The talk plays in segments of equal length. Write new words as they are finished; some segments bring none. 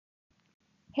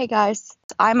Hey guys,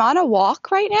 I'm on a walk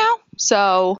right now,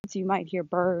 so you might hear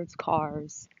birds,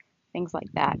 cars, things like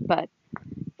that, but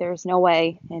there's no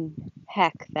way in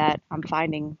heck that I'm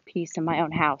finding peace in my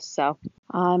own house, so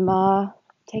I'm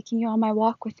taking you on my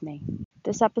walk with me.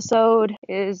 This episode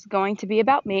is going to be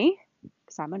about me,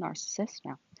 because I'm a narcissist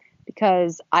now,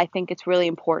 because I think it's really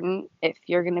important if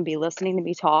you're going to be listening to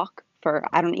me talk for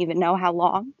I don't even know how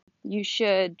long, you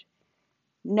should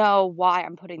know why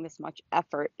I'm putting this much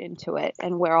effort into it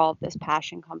and where all of this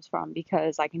passion comes from,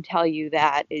 because I can tell you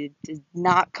that it did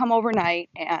not come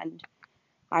overnight, and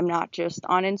I'm not just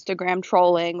on Instagram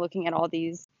trolling, looking at all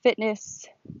these fitness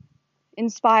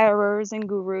inspirers and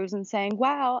gurus and saying,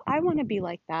 wow, I want to be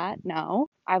like that. No,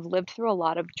 I've lived through a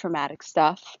lot of traumatic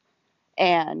stuff,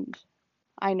 and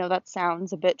I know that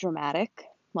sounds a bit dramatic.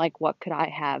 Like, what could I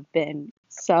have been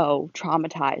so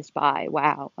traumatized by?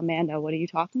 Wow, Amanda, what are you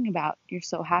talking about? You're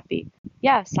so happy.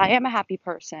 Yes, I am a happy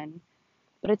person,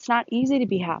 but it's not easy to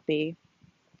be happy.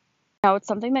 Now, it's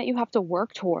something that you have to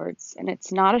work towards, and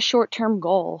it's not a short-term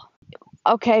goal.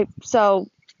 Okay, so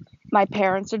my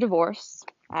parents are divorced,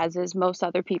 as is most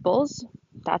other people's.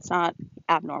 That's not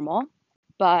abnormal.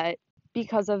 But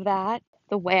because of that,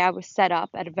 the way I was set up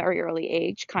at a very early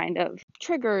age kind of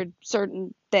triggered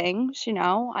certain things.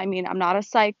 I mean, I'm not a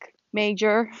psych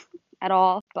major at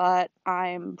all, but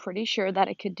I'm pretty sure that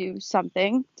it could do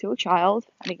something to a child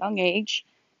at a young age,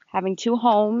 having two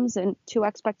homes and two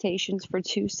expectations for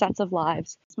two sets of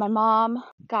lives. My mom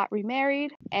got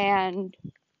remarried, and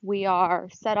we are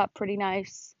set up pretty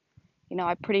nice.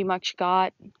 I pretty much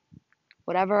got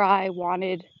whatever I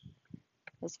wanted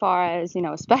as far as,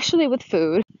 especially with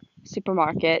food,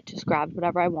 supermarket, just grabbed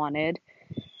whatever I wanted.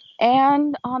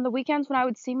 And on the weekends when I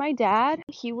would see my dad,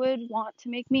 he would want to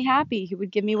make me happy. He would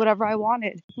give me whatever I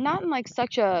wanted. Not in like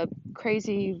such a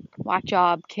crazy whack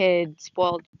job kid,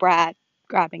 spoiled brat,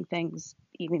 grabbing things,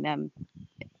 eating them,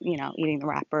 eating the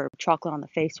wrapper, chocolate on the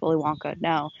face, Willy Wonka.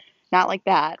 No, not like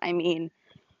that. I mean,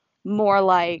 more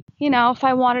like, if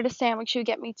I wanted a sandwich, he would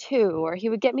get me two, or he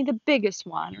would get me the biggest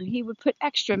one, or he would put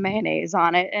extra mayonnaise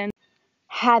on it, and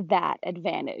had that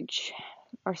advantage,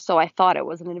 or so I thought it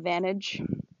was an advantage.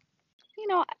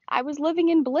 I was living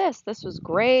in bliss. This was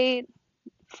great.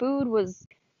 Food was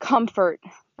comfort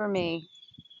for me,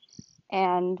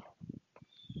 and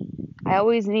I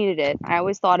always needed it. I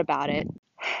always thought about it.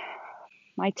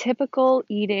 My typical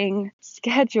eating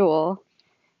schedule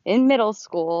in middle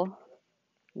school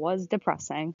was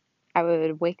depressing. I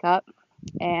would wake up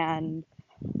and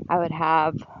I would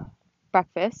have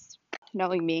breakfast,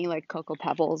 knowing me, like Cocoa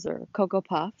Pebbles or Cocoa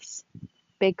Puffs.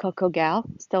 Big cocoa gal,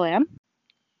 still am.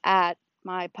 At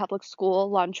my public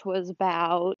school, lunch was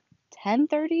about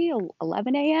 10:30,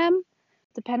 11 a.m.,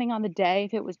 depending on the day.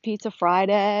 If it was Pizza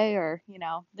Friday or,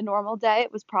 the normal day,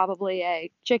 it was probably a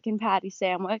chicken patty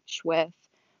sandwich with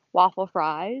waffle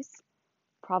fries,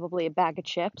 probably a bag of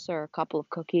chips or a couple of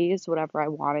cookies, whatever I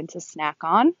wanted to snack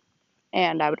on.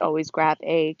 And I would always grab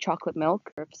a chocolate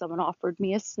milk. Or if someone offered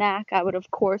me a snack, I would,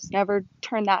 of course, never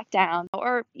turn that down.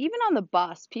 Or even on the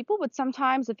bus, people would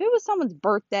sometimes, if it was someone's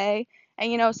birthday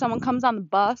and, someone comes on the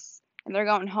bus and they're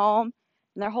going home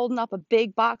and they're holding up a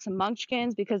big box of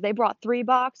munchkins because they brought 3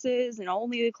 boxes and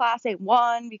only the class ate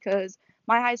one, because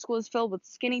my high school is filled with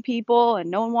skinny people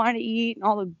and no one wanted to eat and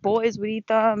all the boys would eat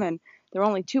them, and there were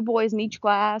only 2 boys in each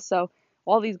class. So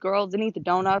all these girls didn't eat the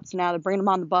donuts, and now they're bringing them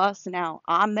on the bus, and now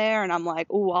I'm there, and I'm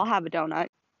like, ooh, I'll have a donut.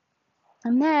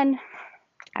 And then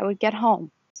I would get home.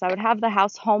 So I would have the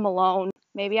house home alone.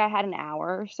 Maybe I had an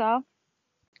hour or so.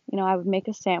 I would make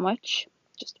a sandwich,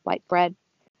 just white bread,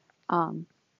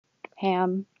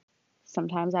 ham.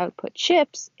 Sometimes I would put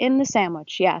chips in the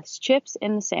sandwich. Yes, chips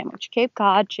in the sandwich. Cape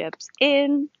Cod chips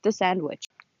in the sandwich.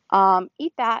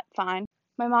 Eat that, fine.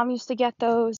 My mom used to get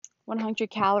those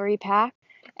 100-calorie packs.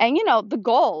 And the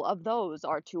goal of those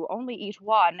are to only eat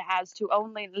one, as to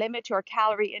only limit your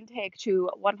calorie intake to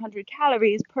 100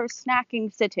 calories per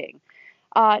snacking sitting.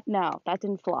 No, that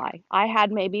didn't fly. I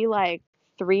had maybe like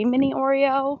 3 mini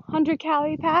Oreo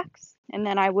 100-calorie packs, and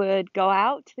then I would go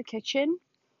out to the kitchen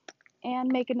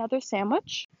and make another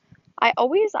sandwich. I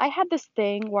had this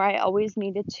thing where I always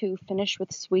needed to finish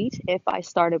with sweet if I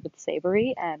started with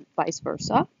savory, and vice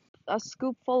versa. A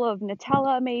scoopful of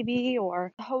Nutella maybe,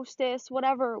 or Hostess,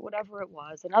 whatever it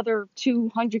was, another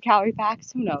 200-calorie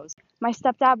packs, who knows. My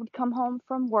stepdad would come home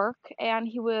from work and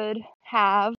he would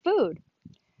have food,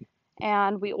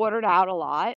 and we ordered out a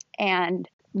lot, and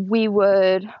we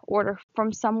would order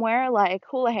from somewhere like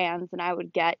Houlihan's, and I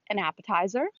would get an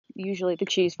appetizer, usually the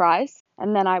cheese fries,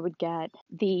 and then I would get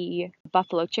the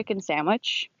buffalo chicken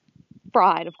sandwich,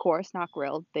 fried, of course, not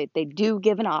grilled. They do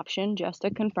give an option, just to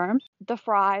confirm. The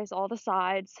fries, all the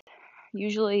sides.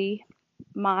 Usually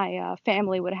my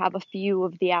family would have a few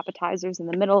of the appetizers in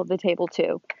the middle of the table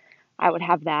too. I would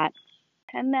have that.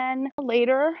 And then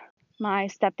later, my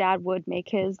stepdad would make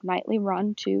his nightly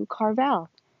run to Carvel,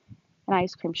 an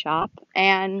ice cream shop,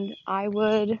 and I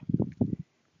would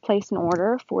place an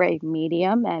order for a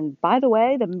medium. And by the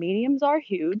way, the mediums are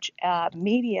huge.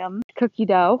 Medium cookie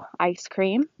dough ice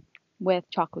cream with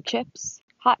chocolate chips,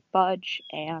 hot fudge,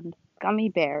 and gummy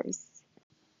bears.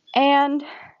 And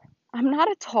I'm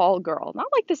not a tall girl.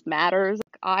 Not like this matters.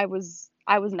 I was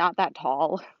not that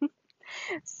tall.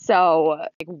 So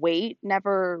weight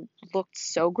never looked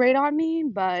so great on me,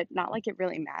 but not like it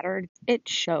really mattered. It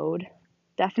showed.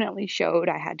 Definitely showed.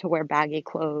 I had to wear baggy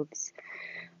clothes.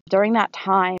 During that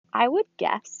time, I would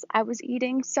guess I was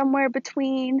eating somewhere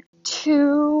between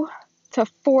 2 to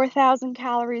 4,000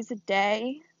 calories a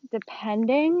day,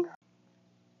 depending.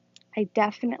 I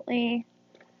definitely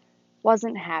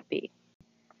wasn't happy.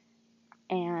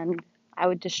 And I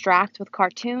would distract with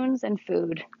cartoons and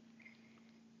food.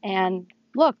 And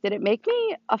look, did it make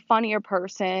me a funnier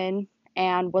person?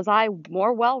 And was I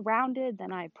more well-rounded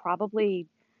than I probably,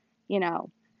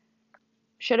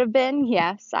 should have been?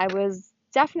 Yes, I was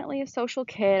definitely a social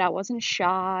kid. I wasn't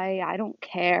shy. I don't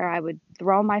care. I would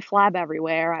throw my flab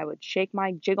everywhere. I would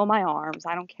jiggle my arms.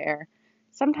 I don't care.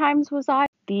 Sometimes was I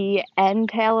the end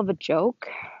tail of a joke?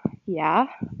 Yeah.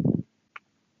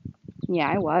 Yeah,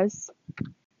 I was.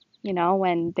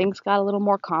 When things got a little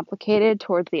more complicated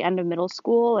towards the end of middle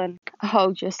school and,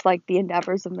 just like the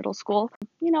endeavors of middle school,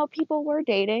 people were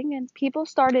dating and people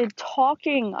started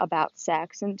talking about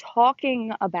sex and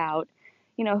talking about,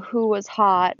 who was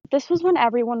hot. This was when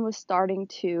everyone was starting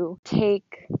to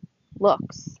take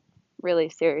looks really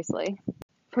seriously.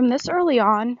 From this early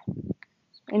on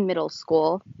in middle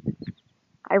school,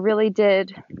 I really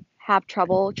did have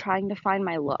trouble trying to find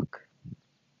my look.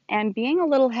 And being a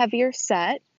little heavier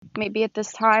set, maybe at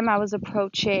this time I was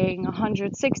approaching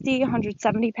 160,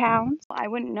 170 pounds. I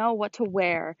wouldn't know what to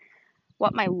wear,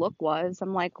 what my look was.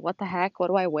 I'm like, what the heck? What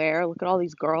do I wear? Look at all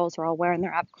these girls are all wearing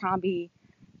their Abercrombie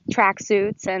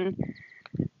tracksuits, and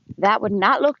that would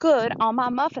not look good on my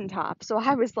muffin top. So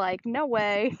I was like, no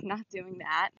way, not doing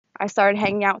that. I started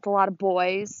hanging out with a lot of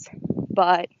boys,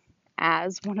 but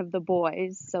as one of the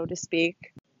boys, so to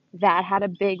speak, that had a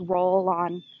big role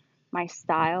on my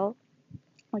style.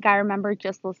 Like, I remember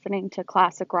just listening to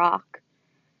classic rock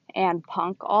and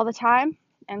punk all the time.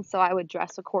 And so I would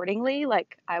dress accordingly.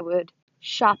 Like, I would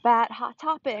shop at Hot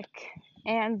Topic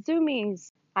and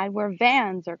Zoomies. I'd wear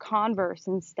Vans or Converse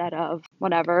instead of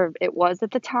whatever it was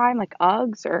at the time, like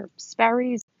Uggs or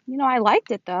Sperry's. I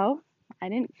liked it though. I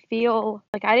didn't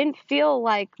feel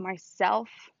like myself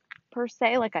per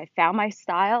se, like I found my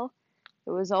style.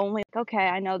 It was only like, okay,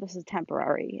 I know this is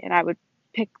temporary, and I would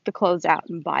pick the clothes out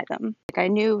and buy them. Like, I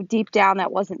knew deep down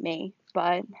that wasn't me,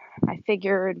 but I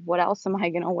figured, what else am I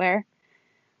going to wear?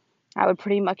 I would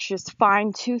pretty much just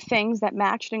find two things that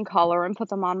matched in color and put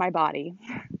them on my body.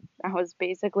 That was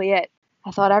basically it.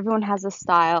 I thought everyone has a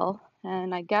style,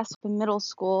 and I guess in middle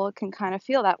school it can kind of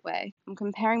feel that way. I'm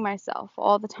comparing myself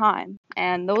all the time,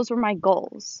 and those were my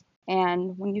goals.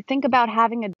 And when you think about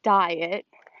having a diet,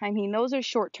 those are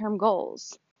short-term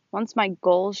goals. Once my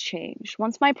goals changed,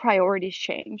 once my priorities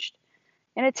changed.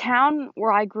 In a town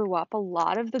where I grew up, a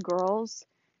lot of the girls,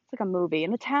 it's like a movie.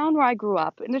 In the town where I grew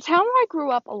up,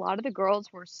 a lot of the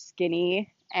girls were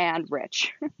skinny and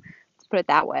rich. Let's put it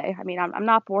that way. I'm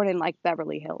not born in like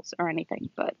Beverly Hills or anything,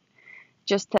 but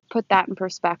just to put that in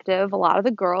perspective, a lot of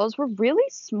the girls were really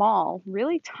small,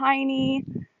 really tiny,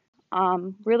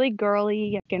 really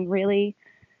girly, and really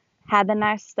had the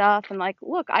nice stuff. And like,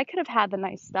 look, I could have had the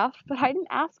nice stuff, but I didn't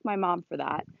ask my mom for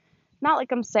that. Not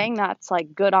like I'm saying that's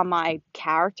like good on my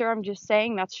character. I'm just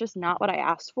saying that's just not what I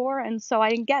asked for. And so I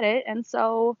didn't get it. And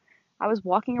so I was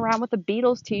walking around with a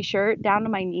Beatles t-shirt down to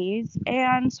my knees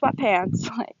and sweatpants.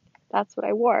 Like, that's what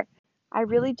I wore. I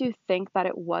really do think that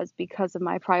it was because of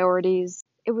my priorities.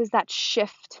 It was that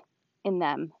shift in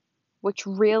them, which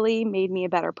really made me a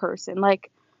better person.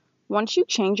 Like, once you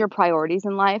change your priorities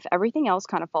in life, everything else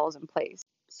kind of falls in place.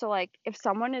 So like, if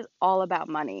someone is all about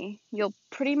money, you'll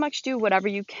pretty much do whatever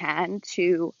you can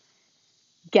to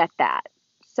get that.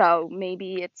 So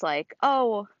maybe it's like,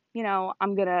 oh,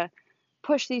 I'm going to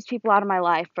push these people out of my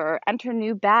life or enter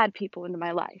new bad people into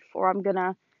my life, or I'm going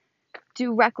to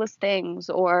do reckless things.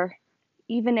 Or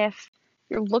even if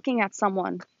you're looking at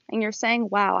someone and you're saying,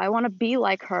 wow, I want to be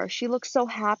like her. She looks so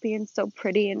happy and so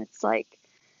pretty. And it's like,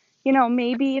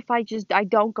 maybe if I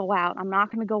don't go out, I'm not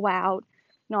going to go out.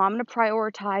 No, I'm going to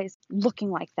prioritize looking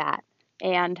like that.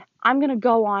 and I'm going to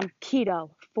go on keto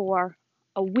for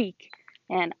a week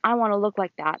and I want to look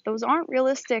like that. Those aren't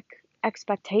realistic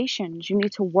expectations. You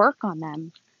need to work on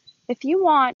them. If you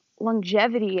want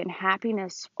longevity and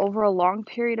happiness over a long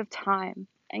period of time,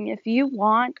 and if you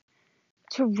want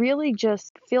to really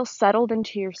just feel settled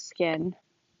into your skin,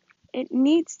 it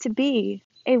needs to be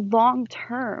a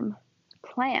long-term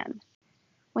plan.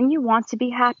 When you want to be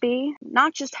happy,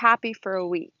 not just happy for a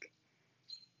week.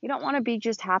 You don't want to be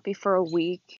just happy for a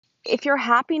week. If your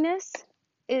happiness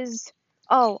is,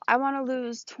 oh, I want to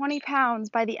lose 20 pounds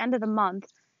by the end of the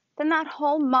month, then that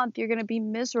whole month you're going to be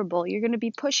miserable. You're going to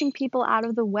be pushing people out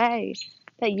of the way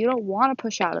that you don't want to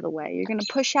push out of the way. You're going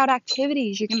to push out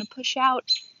activities. You're going to push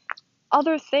out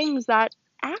other things that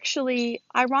actually,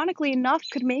 ironically enough,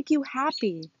 could make you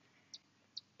happy.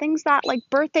 Things that like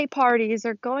birthday parties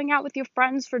or going out with your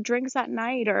friends for drinks at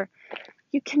night, or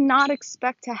you cannot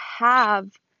expect to have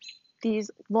these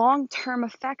long-term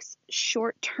effects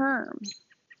short-term.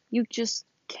 You just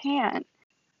can't.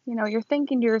 You're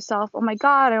thinking to yourself, oh my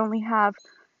God, I only have,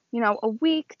 a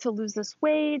week to lose this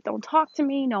weight. Don't talk to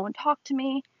me. No one talk to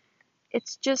me.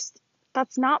 It's just,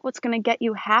 that's not what's going to get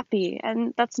you happy.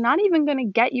 And that's not even going to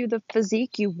get you the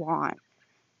physique you want.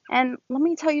 And let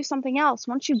me tell you something else.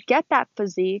 Once you get that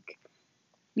physique,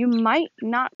 you might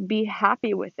not be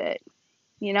happy with it.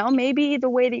 Maybe the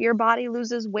way that your body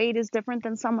loses weight is different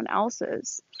than someone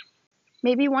else's.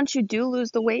 Maybe once you do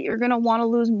lose the weight, you're going to want to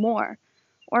lose more.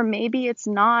 Or maybe it's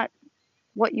not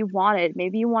what you wanted.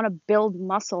 Maybe you want to build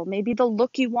muscle. Maybe the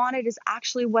look you wanted is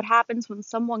actually what happens when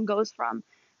someone goes from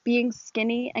being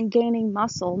skinny and gaining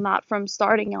muscle, not from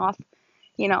starting off,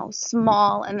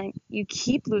 small and then you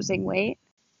keep losing weight.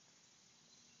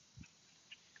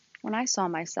 When I saw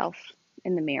myself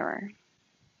in the mirror,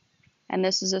 and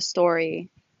this is a story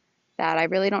that I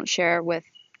really don't share with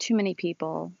too many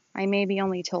people. I maybe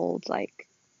only told like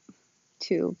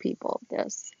 2 people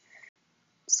this.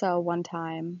 So one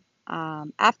time,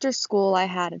 after school, I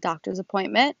had a doctor's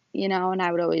appointment, and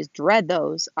I would always dread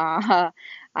those. I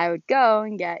would go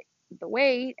and get the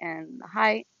weight and the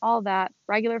height, all that,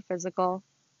 regular physical.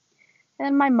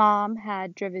 And my mom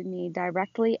had driven me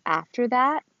directly after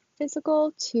that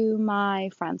physical to my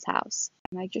friend's house.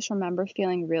 And I just remember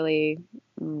feeling really,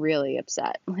 really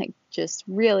upset, like just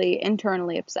really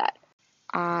internally upset.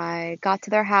 I got to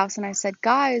their house and I said,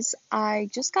 guys, I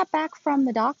just got back from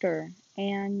the doctor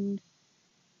and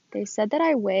they said that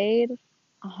I weighed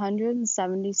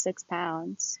 176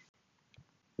 pounds.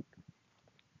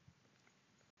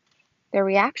 Their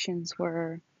reactions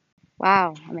were,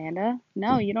 wow, Amanda,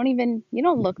 no, you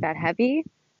don't look that heavy.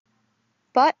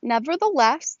 But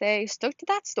nevertheless, they stuck to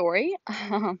that story.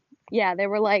 Yeah, they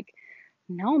were like,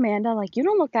 no, Amanda, like, you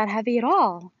don't look that heavy at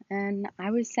all. And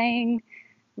I was saying,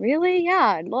 really?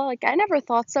 Yeah, like, I never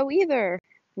thought so either.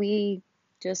 We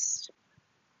just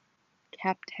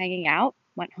kept hanging out,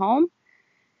 went home.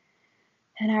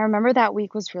 And I remember that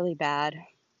week was really bad.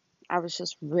 I was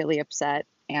just really upset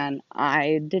and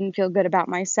I didn't feel good about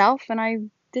myself and I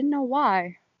didn't know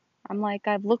why. I'm like,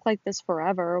 I've looked like this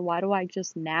forever. Why do I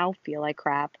just now feel like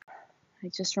crap? I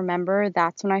just remember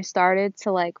that's when I started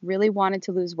to like really wanted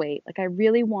to lose weight. Like I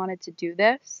really wanted to do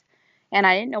this and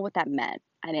I didn't know what that meant.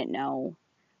 I didn't know.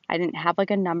 I didn't have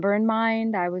like a number in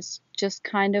mind. I was just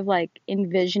kind of like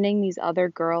envisioning these other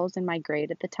girls in my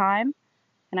grade at the time.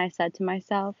 And I said to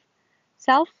myself,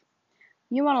 self,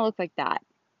 you want to look like that.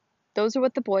 Those are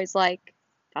what the boys like.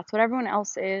 That's what everyone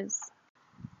else is.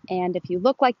 And if you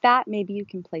look like that, maybe you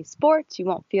can play sports. You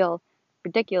won't feel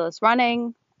ridiculous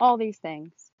running, all these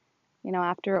things.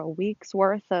 After a week's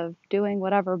worth of doing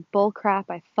whatever bull crap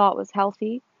I thought was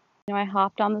healthy, I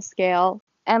hopped on the scale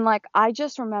and like, I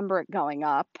just remember it going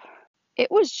up. It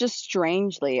was just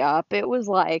strangely up. It was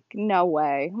like, no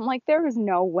way. I'm like, there is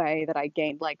no way that I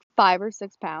gained like 5 or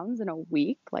 6 pounds in a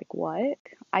week. Like what?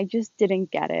 I just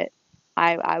didn't get it.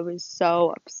 I was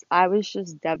I was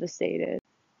just devastated.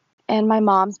 In my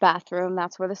mom's bathroom,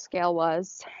 that's where the scale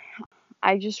was.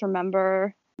 I just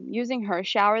remember using her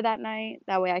shower that night.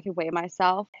 That way I could weigh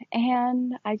myself.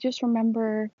 And I just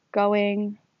remember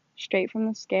going straight from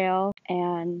the scale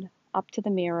and up to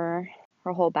the mirror.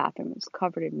 Her whole bathroom was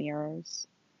covered in mirrors.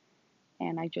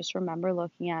 And I just remember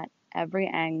looking at every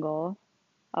angle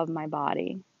of my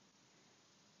body.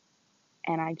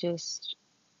 And I just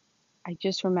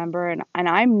remember, and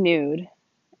I'm nude,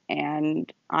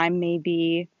 and I'm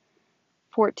maybe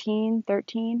 14,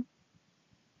 13,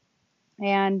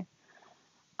 and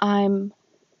I'm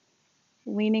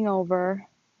leaning over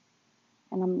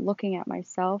and I'm looking at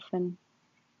myself and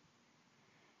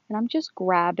I'm just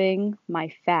grabbing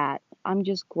my fat. I'm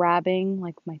just grabbing,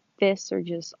 like my fists are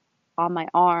just on my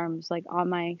arms, like on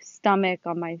my stomach,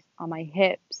 on my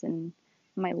hips and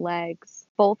my legs.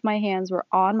 Both my hands were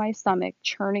on my stomach,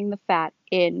 churning the fat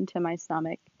into my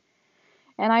stomach.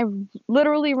 And I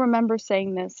literally remember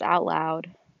saying this out loud.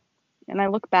 And I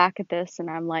look back at this and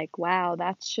I'm like, wow,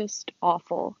 that's just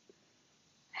awful.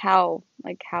 How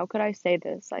could I say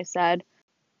this? I said,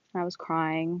 I was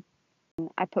crying.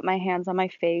 I put my hands on my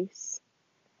face.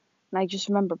 And I just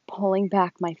remember pulling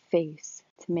back my face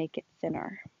to make it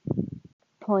thinner.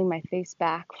 Pulling my face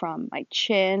back from my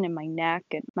chin and my neck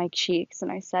and my cheeks.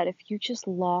 And I said, if you just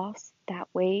lost that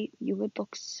weight, you would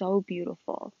look so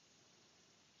beautiful.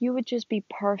 You would just be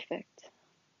perfect.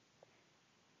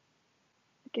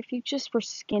 Like if you just were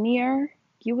skinnier,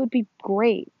 you would be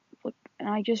great. And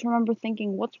I just remember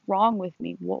thinking, what's wrong with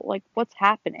me? What's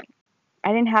happening?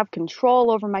 I didn't have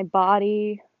control over my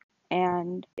body,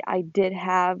 and I did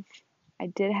have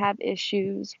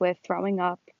issues with throwing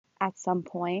up at some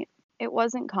point. It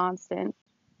wasn't constant,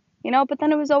 but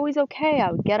then it was always okay. I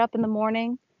would get up in the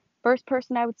morning. First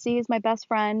person I would see is my best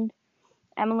friend,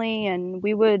 Emily, and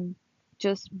we would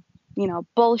just,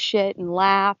 bullshit and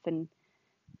laugh. And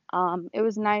it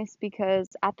was nice because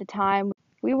at the time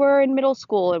we were in middle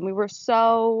school and we were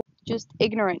so just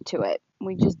ignorant to it.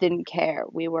 We just didn't care.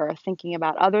 We were thinking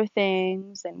about other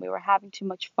things and we were having too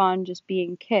much fun just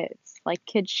being kids, like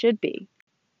kids should be.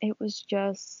 It was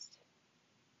just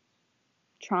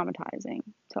traumatizing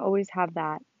to always have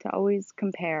that, to always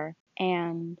compare.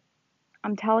 And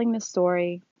I'm telling this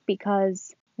story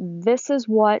because this is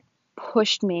what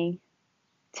pushed me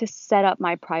to set up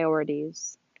my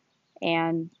priorities.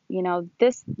 And,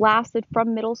 this lasted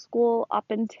from middle school up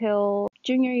until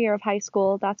junior year of high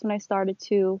school. That's when I started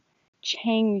to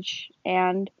change.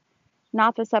 And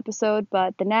not this episode,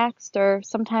 but the next or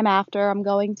sometime after, I'm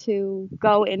going to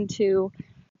go into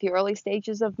the early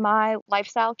stages of my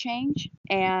lifestyle change.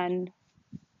 And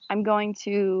I'm going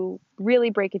to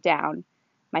really break it down.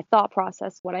 My thought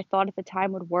process, what I thought at the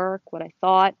time would work, what I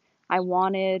thought I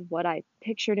wanted, what I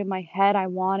pictured in my head I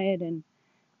wanted, and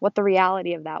what the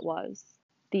reality of that was.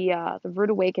 The rude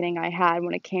awakening I had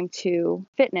when it came to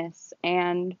fitness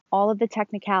and all of the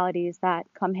technicalities that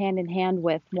come hand in hand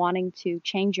with wanting to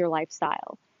change your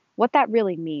lifestyle. What that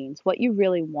really means, what you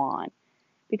really want.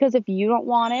 Because if you don't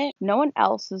want it, no one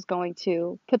else is going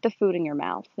to put the food in your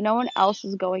mouth. No one else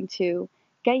is going to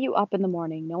get you up in the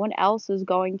morning. No one else is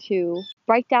going to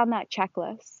write down that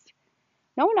checklist.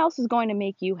 No one else is going to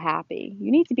make you happy.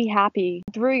 You need to be happy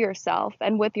through yourself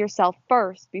and with yourself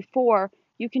first before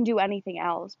you can do anything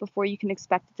else, before you can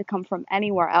expect it to come from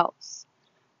anywhere else.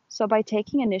 So by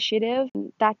taking initiative,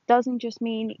 that doesn't just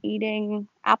mean eating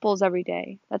apples every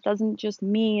day. That doesn't just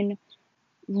mean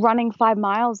running 5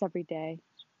 miles every day.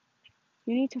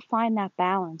 You need to find that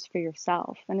balance for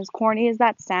yourself. And as corny as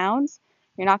that sounds,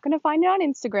 you're not going to find it on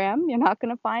Instagram. You're not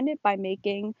going to find it by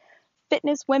making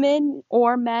fitness women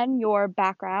or men your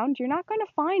background. You're not going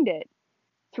to find it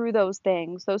through those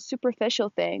things, those superficial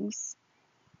things.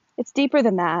 It's deeper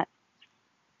than that.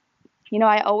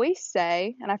 I always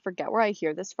say, and I forget where I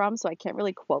hear this from, so I can't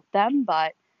really quote them,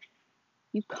 but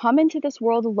you come into this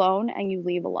world alone and you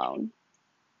leave alone.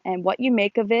 And what you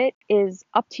make of it is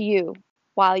up to you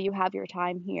while you have your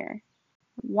time here.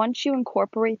 Once you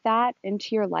incorporate that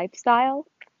into your lifestyle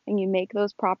and you make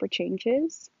those proper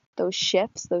changes, those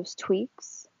shifts, those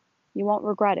tweaks, you won't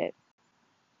regret it.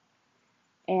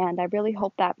 And I really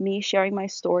hope that me sharing my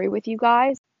story with you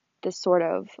guys, this sort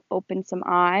of opened some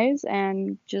eyes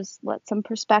and just let some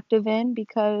perspective in,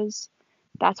 because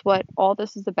that's what all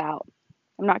this is about.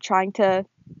 I'm not trying to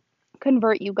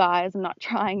convert you guys. I'm not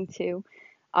trying to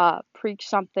preach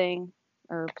something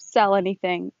or sell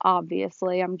anything,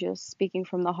 obviously. I'm just speaking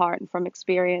from the heart and from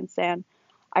experience, and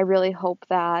I really hope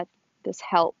that this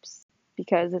helps,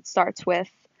 because it starts with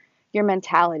your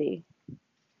mentality.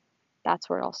 That's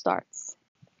where it all starts.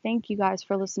 Thank you guys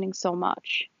for listening so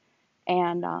much,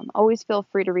 and always feel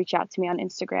free to reach out to me on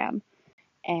Instagram.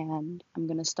 And I'm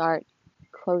going to start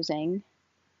closing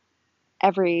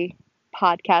every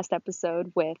podcast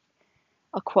episode with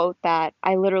a quote that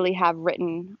I literally have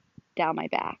written down my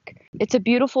back. It's a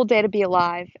beautiful day to be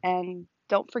alive, and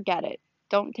don't forget it.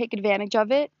 Don't take advantage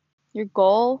of it. Your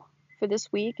goal for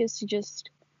this week is to just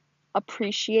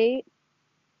appreciate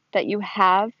that you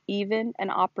have even an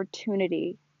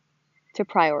opportunity to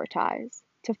prioritize,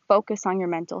 to focus on your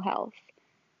mental health.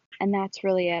 And that's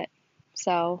really it.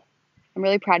 So I'm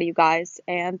really proud of you guys,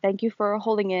 and thank you for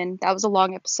holding in. That was a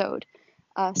long episode.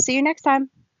 See you next time.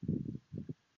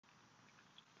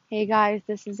 Hey guys,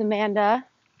 this is Amanda.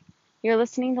 You're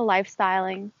listening to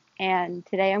LifeStyling, and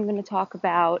today I'm going to talk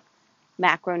about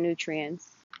macronutrients.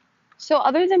 So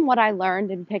other than what I learned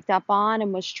and picked up on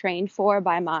and was trained for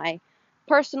by my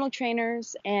personal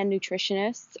trainers and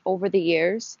nutritionists over the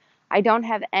years, I don't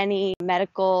have any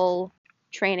medical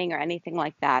training or anything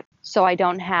like that. So I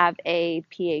don't have a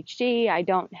PhD, I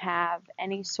don't have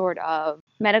any sort of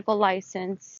medical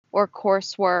license or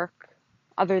coursework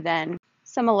other than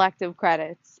some elective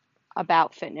credits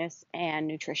about fitness and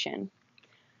nutrition.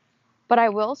 But I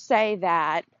will say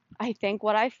that I think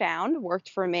what I found worked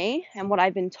for me and what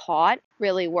I've been taught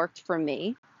really worked for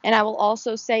me. And I will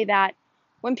also say that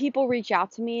when people reach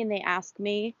out to me and they ask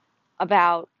me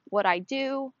about what I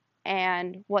do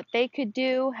and what they could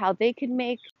do, how they could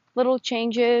make little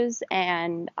changes,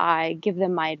 and I give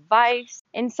them my advice,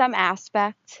 in some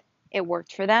aspect, it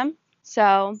worked for them.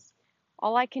 So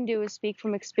all I can do is speak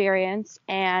from experience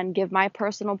and give my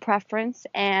personal preference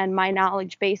and my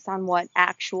knowledge based on what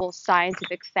actual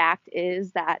scientific fact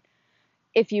is that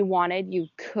if you wanted, you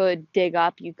could dig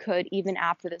up. You could, even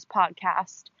after this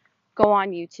podcast, go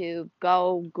on YouTube,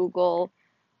 go Google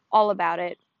all about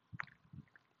it,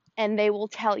 and they will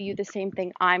tell you the same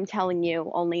thing I'm telling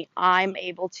you, only I'm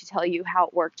able to tell you how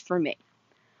it worked for me.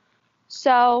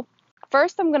 So,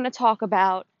 first I'm going to talk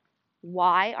about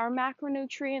why are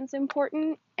macronutrients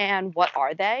important and what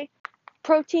are they?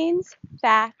 Proteins,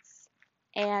 fats,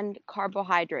 and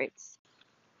carbohydrates.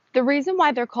 The reason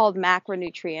why they're called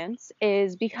macronutrients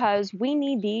is because we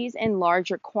need these in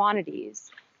larger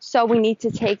quantities. So we need to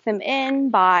take them in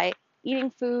by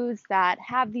eating foods that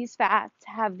have these fats,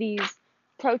 have these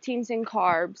proteins and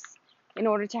carbs in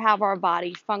order to have our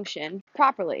body function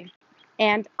properly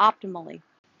and optimally.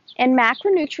 And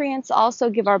macronutrients also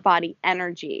give our body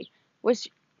energy, which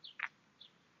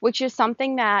is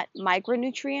something that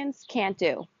micronutrients can't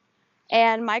do.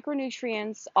 And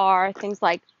micronutrients are things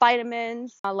like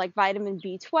vitamins, like vitamin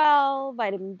B12,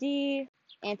 vitamin D,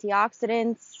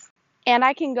 antioxidants. And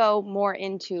I can go more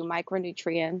into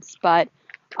micronutrients, but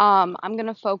I'm going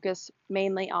to focus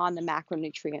mainly on the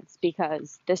macronutrients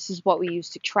because this is what we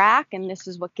use to track, and this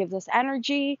is what gives us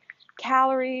energy,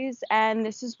 calories, and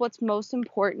this is what's most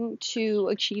important to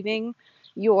achieving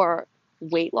your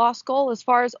weight loss goal. As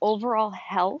far as overall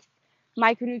health,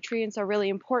 micronutrients are really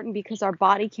important because our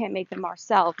body can't make them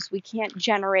ourselves. We can't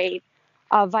generate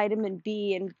vitamin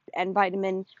B and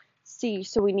vitamin C,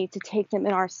 so we need to take them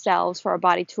in ourselves for our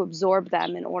body to absorb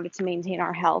them in order to maintain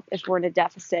our health if we're in a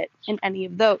deficit in any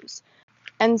of those.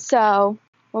 And so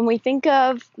when we think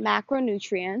of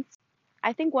macronutrients,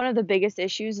 I think one of the biggest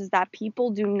issues is that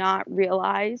people do not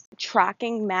realize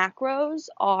tracking macros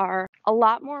are a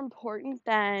lot more important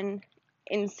than,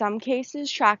 in some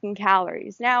cases, tracking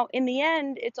calories. Now, in the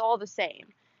end, it's all the same,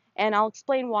 and I'll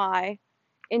explain why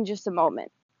in just a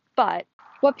moment. But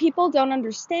what people don't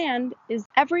understand is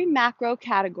every macro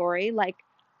category, like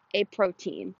a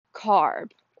protein,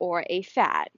 carb, or a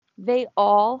fat, they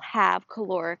all have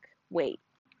caloric weight.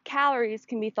 Calories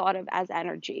can be thought of as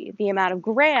energy. The amount of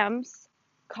grams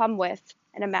come with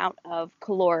an amount of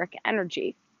caloric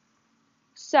energy.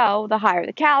 So the higher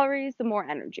the calories, the more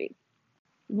energy.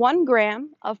 1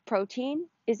 gram of protein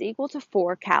is equal to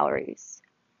 4 calories.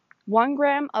 1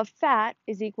 gram of fat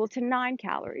is equal to 9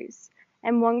 calories.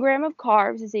 And 1 gram of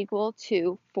carbs is equal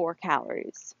to 4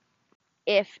 calories.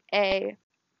 If a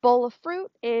bowl of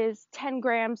fruit is 10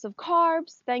 grams of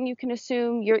carbs, then you can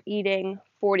assume you're eating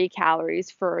 40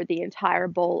 calories for the entire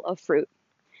bowl of fruit.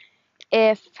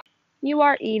 If you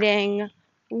are eating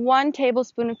 1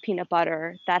 tablespoon of peanut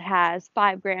butter that has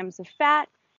 5 grams of fat,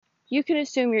 you can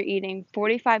assume you're eating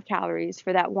 45 calories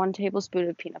for that 1 tablespoon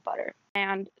of peanut butter.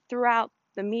 And throughout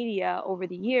the media over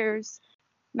the years,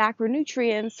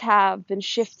 macronutrients have been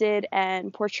shifted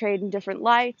and portrayed in different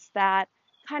lights that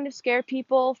kind of scare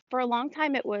people. For a long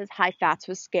time, it was high fats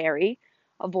was scary,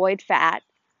 avoid fat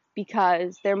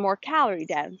because they're more calorie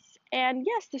dense. And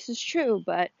yes, this is true,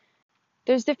 but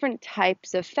there's different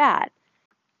types of fat.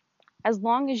 As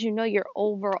long as you know your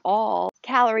overall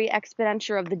calorie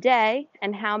expenditure of the day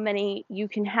and how many you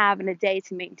can have in a day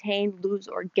to maintain, lose,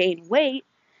 or gain weight,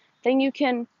 then you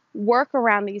can work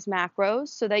around these macros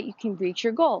so that you can reach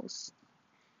your goals.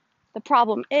 The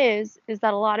problem is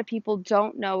that a lot of people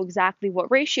don't know exactly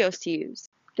what ratios to use.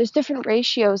 There's different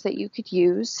ratios that you could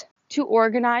use to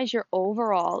organize your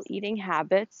overall eating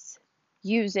habits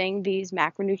using these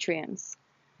macronutrients.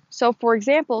 So, for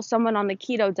example, someone on the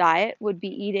keto diet would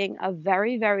be eating a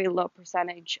very, very low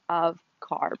percentage of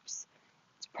carbs.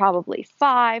 It's probably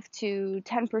 5 to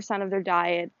 10% of their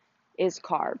diet is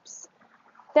carbs.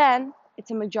 Then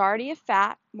it's a majority of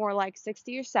fat, more like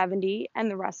 60 or 70,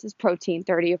 and the rest is protein,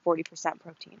 30 or 40%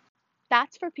 protein.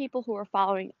 That's for people who are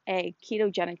following a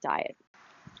ketogenic diet.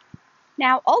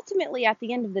 Now, ultimately, at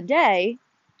the end of the day,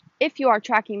 if you are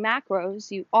tracking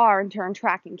macros, you are in turn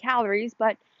tracking calories,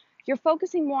 but you're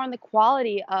focusing more on the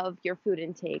quality of your food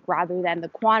intake rather than the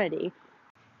quantity.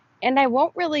 And I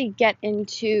won't really get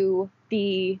into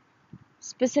the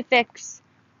specifics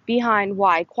behind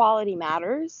why quality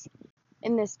matters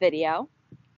in this video.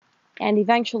 And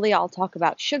eventually I'll talk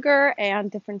about sugar and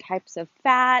different types of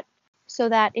fat so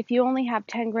that if you only have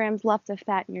 10 grams left of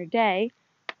fat in your day,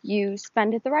 you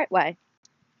spend it the right way.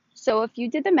 So if you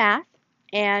did the math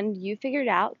and you figured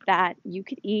out that you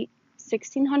could eat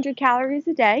 1,600 calories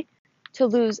a day to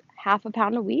lose half a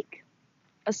pound a week,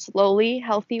 a slowly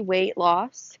healthy weight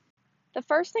loss, the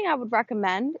first thing I would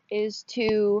recommend is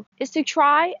to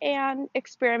try and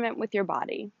experiment with your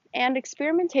body. And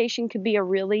experimentation could be a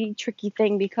really tricky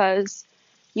thing because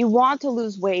you want to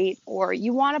lose weight or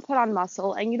you want to put on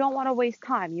muscle and you don't want to waste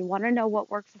time. You want to know what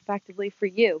works effectively for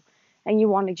you and you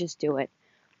want to just do it.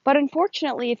 But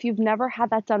unfortunately, if you've never had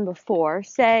that done before,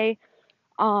 say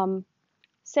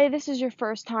this is your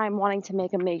first time wanting to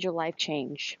make a major life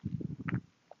change,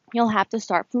 you'll have to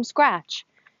start from scratch.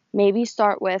 Maybe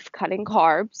start with cutting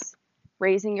carbs,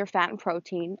 raising your fat and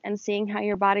protein, and seeing how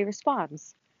your body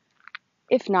responds.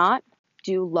 If not,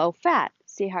 do low fat,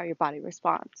 see how your body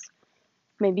responds.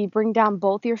 Maybe bring down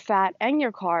both your fat and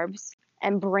your carbs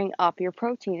and bring up your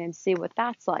protein and see what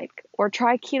that's like. Or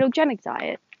try ketogenic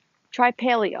diet, try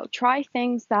paleo, try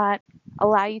things that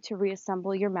allow you to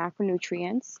reassemble your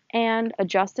macronutrients and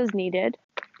adjust as needed,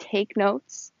 take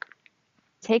notes,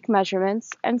 take measurements,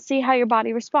 and see how your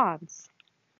body responds.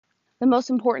 The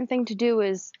most important thing to do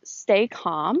is stay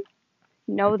calm.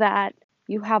 Know that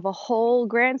you have a whole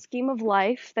grand scheme of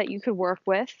life that you could work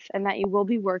with and that you will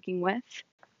be working with.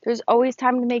 There's always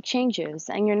time to make changes,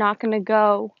 and you're not going to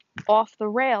go off the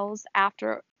rails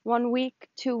after 1 week,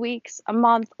 2 weeks, a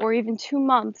month, or even 2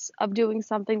 months of doing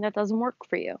something that doesn't work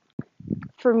for you.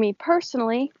 For me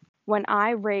personally, when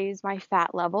I raise my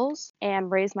fat levels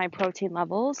and raise my protein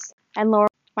levels and lower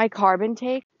my carb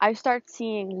intake, I start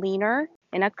seeing leaner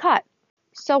in a cut.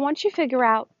 So once you figure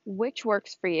out which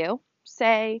works for you,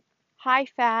 say high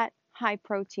fat, high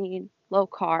protein, low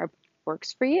carb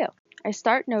works for you, I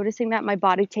start noticing that my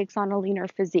body takes on a leaner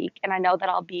physique, and I know that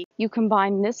you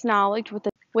combine this knowledge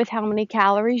with how many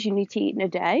calories you need to eat in a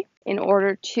day in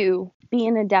order to be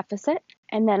in a deficit,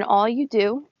 and then all you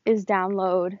do is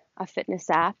download a fitness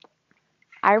app.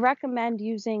 I recommend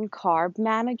using Carb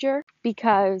Manager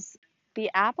because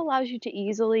the app allows you to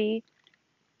easily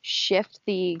shift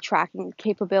the tracking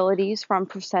capabilities from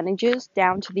percentages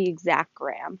down to the exact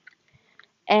gram.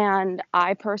 And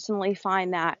I personally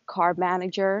find that Carb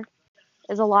Manager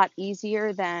is a lot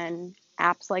easier than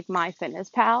apps like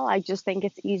MyFitnessPal. I just think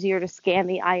it's easier to scan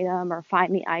the item or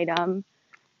find the item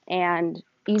and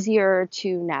easier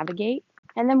to navigate.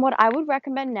 And then what I would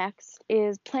recommend next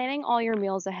is planning all your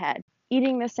meals ahead,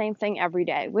 eating the same thing every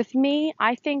day. With me,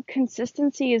 I think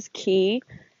consistency is key.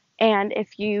 And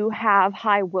if you have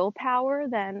high willpower,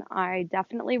 then I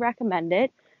definitely recommend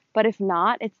it. But if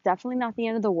not, it's definitely not the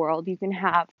end of the world. You can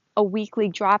have a weekly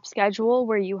drop schedule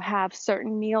where you have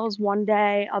certain meals one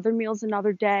day, other meals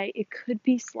another day. It could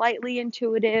be slightly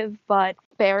intuitive, but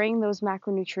bearing those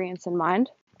macronutrients in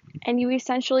mind. And you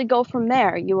essentially go from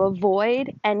there. You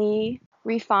avoid any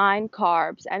refined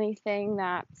carbs, anything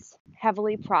that's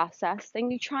heavily processed,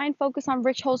 and you try and focus on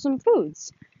rich, wholesome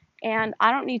foods. And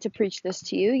I don't need to preach this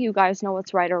to you. You guys know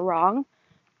what's right or wrong.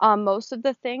 Most of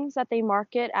the things that they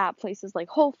market at places like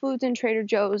Whole Foods and Trader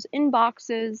Joe's in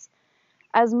boxes,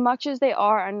 as much as they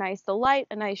are a nice delight,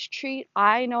 a nice treat,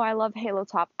 I know I love Halo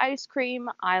Top ice cream.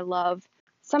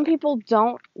 Some people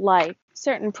don't like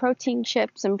certain protein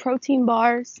chips and protein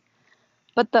bars.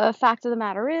 But the fact of the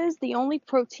matter is, the only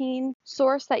protein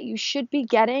source that you should be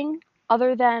getting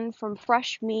other than from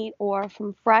fresh meat or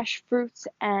from fresh fruits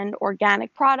and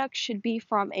organic products should be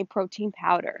from a protein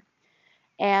powder.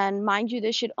 And mind you,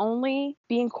 this should only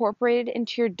be incorporated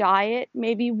into your diet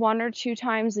maybe 1 or 2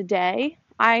 times a day.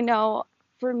 I know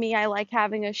for me, I like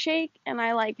having a shake and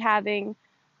I like having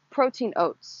protein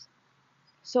oats.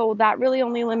 So that really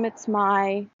only limits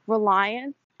my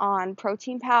reliance on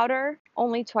protein powder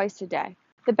only twice a day.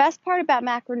 The best part about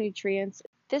macronutrients,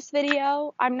 this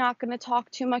video, I'm not going to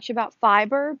talk too much about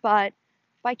fiber, but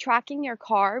by tracking your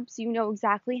carbs, you know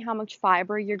exactly how much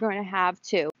fiber you're going to have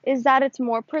too. Is that it's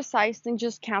more precise than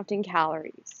just counting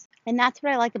calories. And that's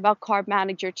what I like about Carb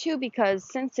Manager too, because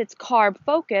since it's carb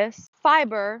focused,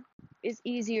 fiber is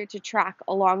easier to track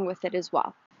along with it as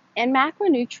well. And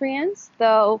macronutrients,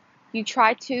 though you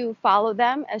try to follow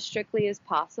them as strictly as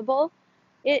possible,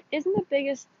 it isn't the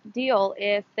biggest deal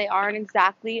if they aren't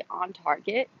exactly on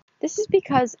target. This is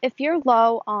because if you're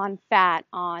low on fat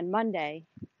on Monday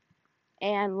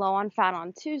and low on fat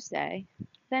on Tuesday,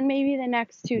 then maybe the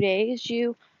next 2 days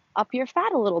you up your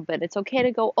fat a little bit. It's okay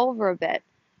to go over a bit.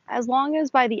 As long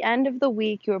as by the end of the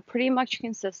week you are pretty much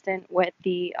consistent with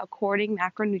the according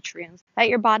macronutrients that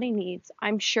your body needs,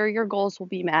 I'm sure your goals will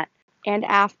be met. And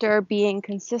after being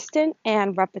consistent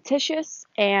and repetitious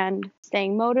and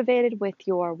staying motivated with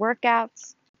your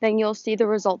workouts, then you'll see the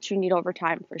results you need over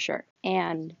time for sure.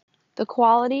 And the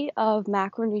quality of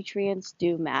macronutrients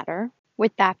do matter.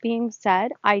 With that being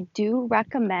said, I do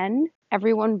recommend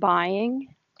everyone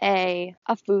buying a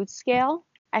food scale.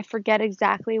 I forget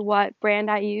exactly what brand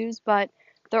I use, but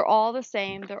they're all the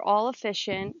same. They're all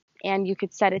efficient, and you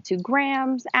could set it to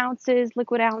grams, ounces,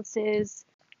 liquid ounces,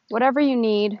 whatever you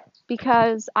need,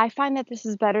 because I find that this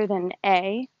is better than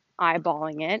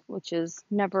eyeballing it, which is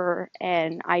never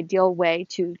an ideal way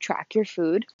to track your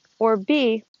food, or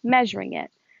B, measuring it.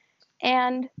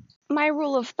 And my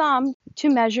rule of thumb to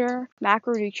measure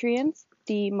macronutrients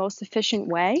the most efficient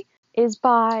way is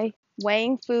by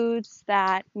weighing foods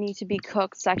that need to be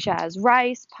cooked, such as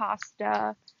rice,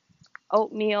 pasta,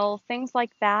 oatmeal, things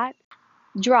like that,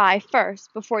 dry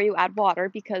first before you add water,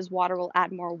 because water will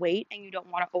add more weight and you don't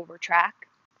want to overtrack.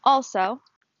 Also,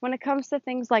 when it comes to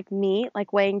things like meat,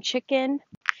 like weighing chicken,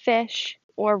 fish,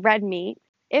 or red meat,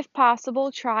 if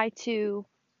possible, try to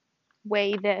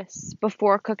weigh this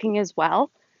before cooking as well.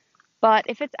 But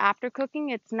if it's after cooking,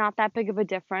 it's not that big of a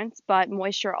difference, but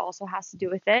moisture also has to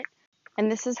do with it. And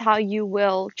this is how you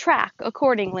will track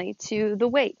accordingly to the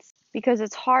weights, because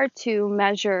it's hard to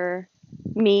measure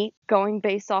meat going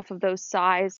based off of those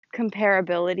size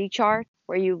comparability charts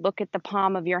where you look at the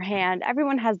palm of your hand.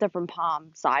 Everyone has different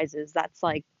palm sizes. That's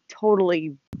like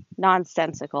totally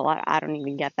nonsensical. I don't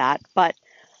even get that. But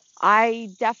I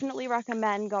definitely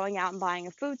recommend going out and buying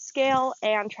a food scale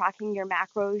and tracking your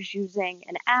macros using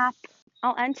an app.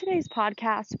 I'll end today's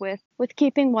podcast with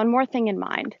keeping one more thing in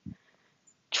mind.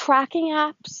 Tracking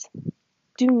apps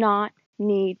do not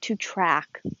need to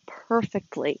track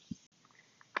perfectly.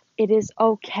 It is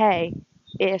okay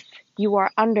if you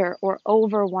are under or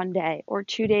over 1 day or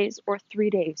 2 days or 3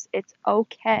 days. It's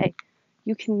okay.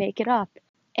 You can make it up.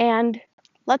 And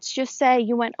let's just say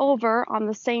you went over on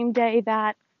the same day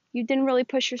that you didn't really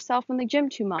push yourself in the gym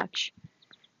too much.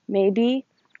 Maybe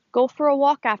go for a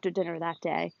walk after dinner that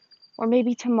day. Or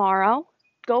maybe tomorrow,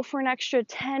 go for an extra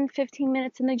 10, 15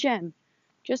 minutes in the gym.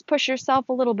 Just push yourself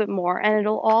a little bit more and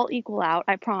it'll all equal out,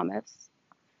 I promise.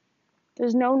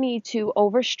 There's no need to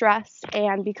overstress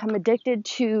and become addicted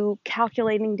to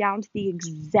calculating down to the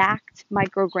exact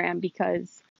microgram,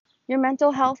 because your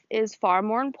mental health is far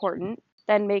more important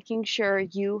than making sure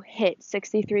you hit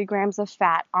 63 grams of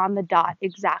fat on the dot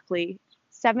exactly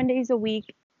 7 days a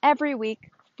week, every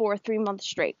week for 3 months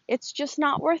straight. It's just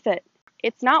not worth it.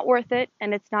 It's not worth it,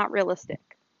 and it's not realistic.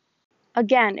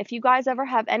 Again, if you guys ever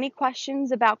have any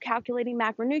questions about calculating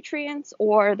macronutrients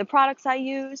or the products I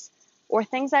use or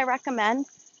things I recommend,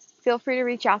 feel free to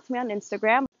reach out to me on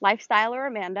Instagram, LifeStyler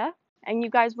Amanda, and you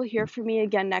guys will hear from me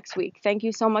again next week. Thank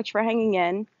you so much for hanging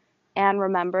in, and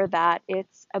remember that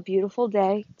it's a beautiful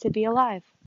day to be alive.